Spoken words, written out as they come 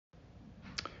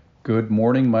Good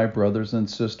morning, my brothers and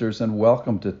sisters, and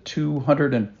welcome to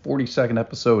 242nd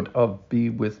episode of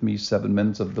Be With Me, 7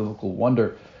 Minutes of Biblical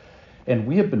Wonder. And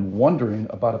we have been wondering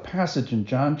about a passage in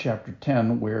John chapter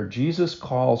 10 where Jesus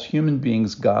calls human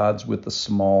beings gods with a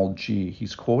small g.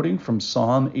 He's quoting from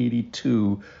Psalm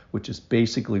 82, which is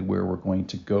basically where we're going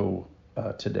to go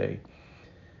today.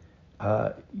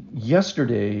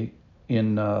 Yesterday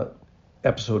in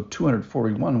episode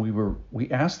 241,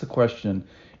 we asked the question,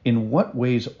 in what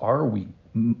ways are we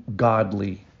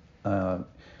godly? And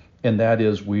that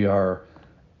is, we are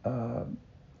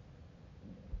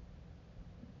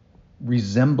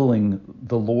resembling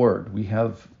the Lord. We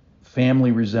have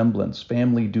family resemblance,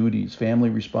 family duties,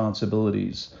 family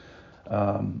responsibilities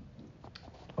of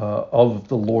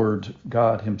the Lord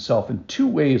God himself. And two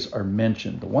ways are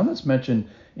mentioned. The one that's mentioned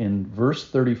in verse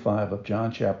 35 of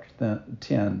John chapter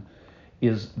 10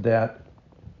 is that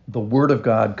the Word of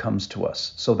God comes to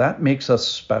us. So that makes us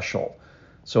special.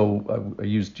 So I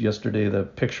used yesterday the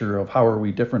picture of how are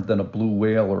we different than a blue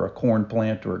whale or a corn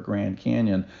plant or a Grand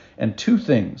Canyon. And two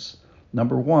things.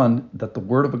 Number one, that the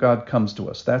Word of God comes to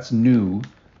us. That's new,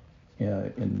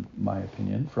 in my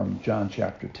opinion, from John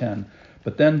chapter 10.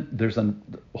 But then there's a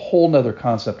whole nother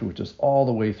concept which is all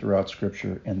the way throughout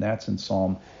Scripture, and that's in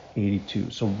Psalm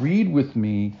 82. So read with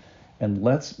me, and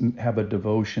let's have a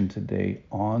devotion today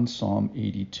on Psalm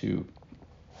 82.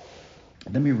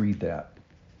 Let me read that.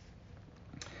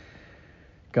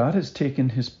 God has taken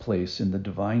his place in the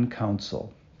divine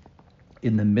council.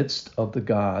 In the midst of the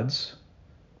gods,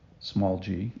 small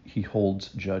g, he holds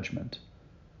judgment.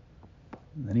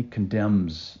 And then he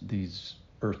condemns these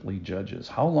earthly judges.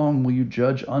 How long will you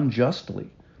judge unjustly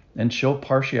and show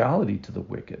partiality to the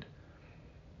wicked?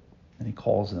 And he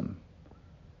calls them.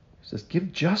 He says,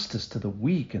 give justice to the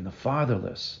weak and the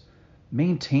fatherless.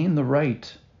 Maintain the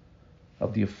right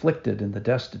of the afflicted and the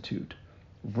destitute.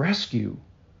 Rescue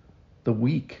the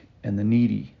weak and the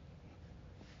needy.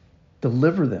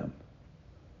 Deliver them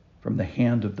from the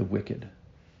hand of the wicked.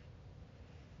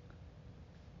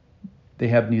 They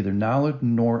have neither knowledge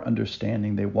nor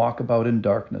understanding. They walk about in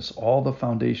darkness. All the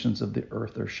foundations of the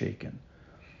earth are shaken.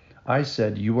 I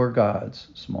said, you are gods,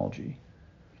 small g,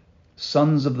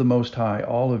 sons of the Most High,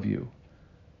 all of you.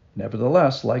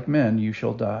 Nevertheless, like men, you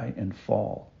shall die and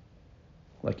fall,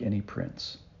 like any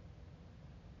prince.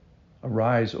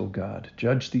 Arise, O God,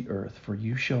 judge the earth, for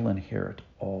you shall inherit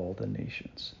all the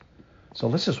nations. So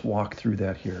let's just walk through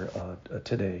that here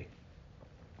today.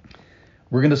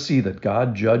 We're going to see that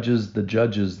God judges the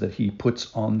judges that he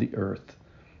puts on the earth.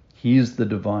 He is the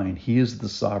divine. He is the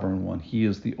sovereign one. He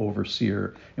is the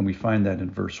overseer. And we find that in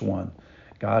verse 1.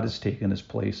 God has taken his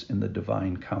place in the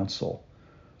divine council.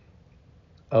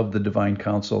 Of the divine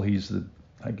council, he's the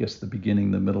beginning,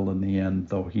 the middle, and the end,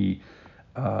 though he,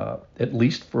 at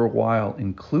least for a while,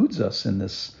 includes us in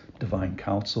this divine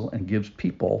council and gives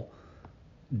people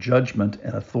judgment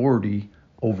and authority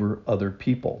over other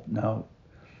people. Now,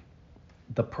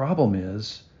 the problem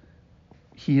is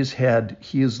he is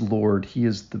Lord, he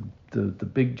is the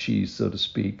big cheese, so to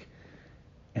speak,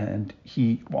 and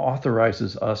he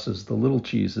authorizes us as the little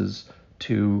cheeses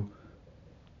to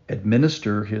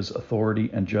administer his authority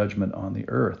and judgment on the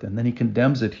earth. And then he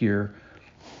condemns it here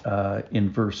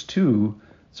in verse 2.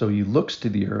 So he looks to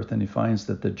the earth and he finds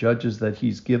that the judges that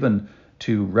he's given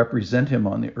to represent him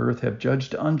on the earth have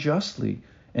judged unjustly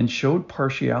and showed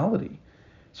partiality.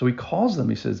 So he calls them,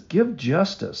 he says, give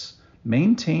justice,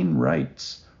 maintain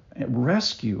rights,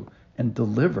 rescue, and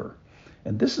deliver.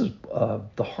 And this is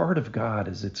the heart of God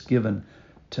as it's given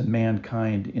to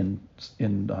mankind in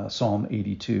Psalm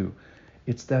 82.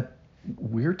 It's that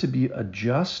we're to be a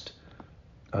just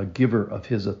giver of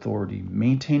his authority,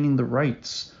 maintaining the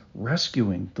rights,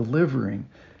 rescuing, delivering.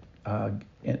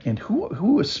 And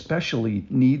who especially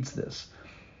needs this?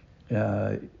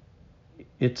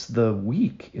 It's the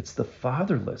weak, it's the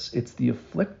fatherless, it's the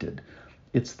afflicted,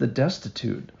 it's the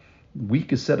destitute.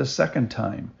 Weak is said a second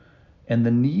time, and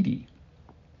the needy.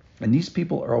 And these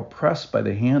people are oppressed by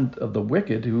the hand of the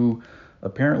wicked who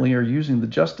apparently are using the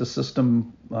justice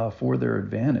system for their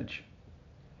advantage.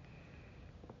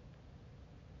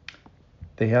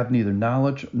 They have neither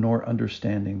knowledge nor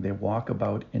understanding. They walk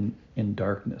about in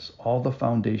darkness. All the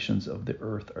foundations of the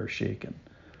earth are shaken.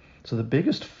 So the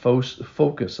biggest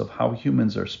focus of how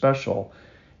humans are special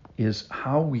is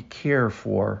how we care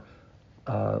for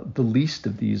the least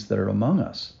of these that are among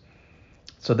us.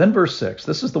 So then verse 6,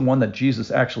 this is the one that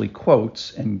Jesus actually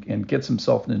quotes and gets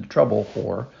himself into trouble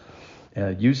for.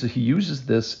 He uses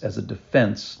this as a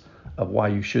defense of why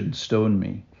you shouldn't stone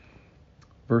me.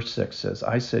 Verse 6 says,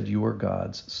 I said you are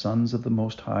gods, sons of the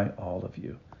Most High, all of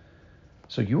you.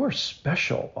 So you are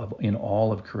special in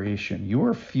all of creation. You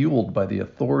are fueled by the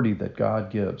authority that God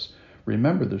gives.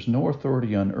 Remember, there's no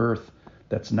authority on earth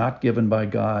that's not given by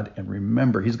God. And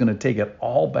remember, he's going to take it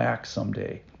all back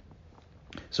someday.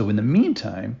 So in the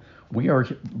meantime, we are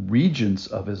regents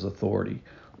of his authority,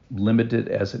 limited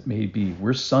as it may be.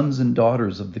 We're sons and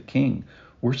daughters of the King.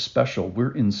 We're special.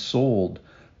 We're ensouled.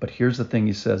 But here's the thing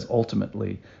he says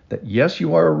ultimately, that yes,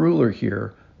 you are a ruler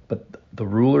here, but the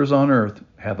rulers on earth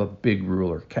have a big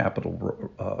ruler,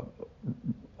 capital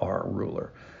R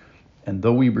ruler. And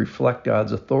though we reflect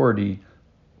God's authority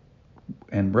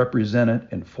and represent it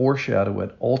and foreshadow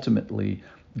it, ultimately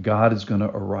God is going to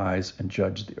arise and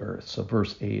judge the earth. So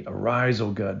verse 8, arise,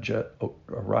 O God, judge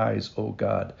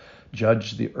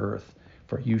the earth,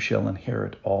 for you shall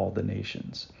inherit all the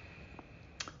nations.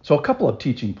 So a couple of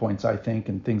teaching points, I think,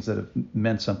 and things that have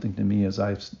meant something to me as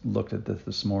I've looked at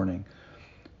this morning.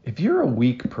 If you're a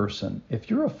weak person, if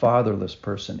you're a fatherless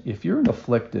person, if you're an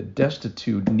afflicted,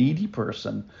 destitute, needy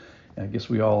person, and I guess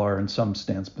we all are in some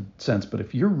sense, but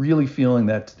if you're really feeling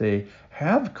that today,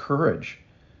 have courage.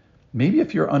 Maybe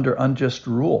if you're under unjust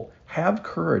rule, have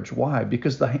courage. Why?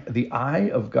 Because the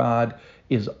eye of God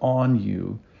is on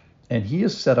you, and he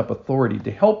has set up authority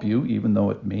to help you, even though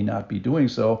it may not be doing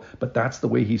so, but that's the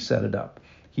way he set it up.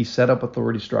 He set up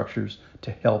authority structures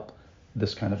to help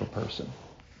this kind of a person.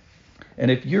 And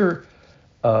if you're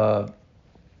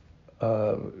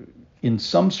in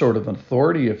some sort of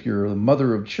authority, if you're the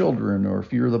mother of children, or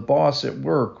if you're the boss at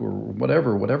work, or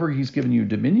whatever he's given you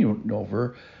dominion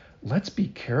over, let's be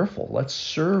careful. Let's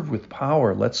serve with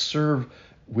power. Let's serve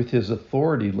with his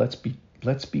authority. Let's be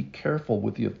careful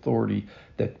with the authority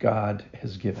that God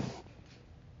has given.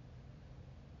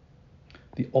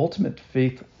 The ultimate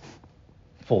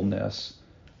faithfulness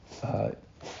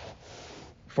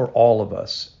for all of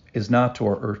us is not to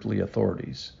our earthly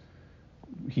authorities.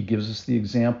 He gives us the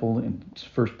example in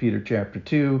 1 Peter chapter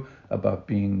 2 about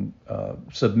being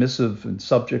submissive and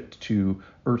subject to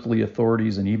earthly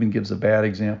authorities, and even gives a bad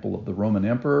example of the Roman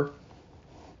emperor.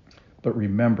 But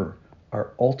remember,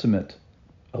 our ultimate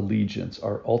allegiance,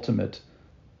 our ultimate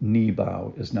knee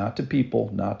bow is not to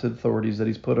people, not to the authorities that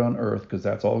he's put on earth, because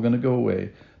that's all going to go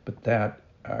away, but that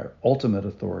our ultimate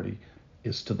authority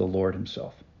is to the Lord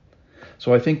himself.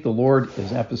 So I think the Lord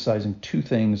is emphasizing two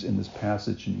things in this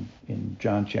passage in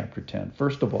John chapter 10.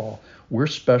 First of all, we're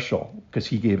special because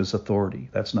he gave us authority.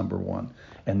 That's number one.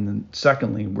 And then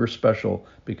secondly, we're special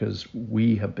because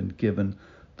we have been given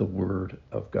the word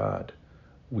of God.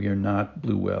 We are not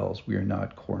blue wells. We are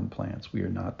not corn plants. We are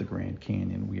not the Grand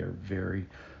Canyon. We are very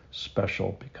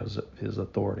special because of his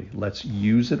authority. Let's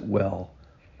use it well.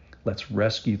 Let's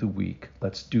rescue the weak.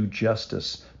 Let's do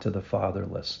justice to the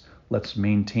fatherless. Let's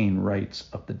maintain rights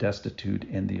of the destitute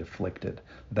and the afflicted.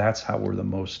 That's how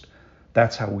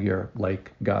that's how we are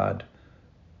like God,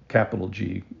 capital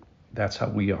G. That's how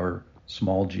we are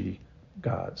small g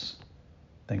gods.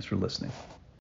 Thanks for listening.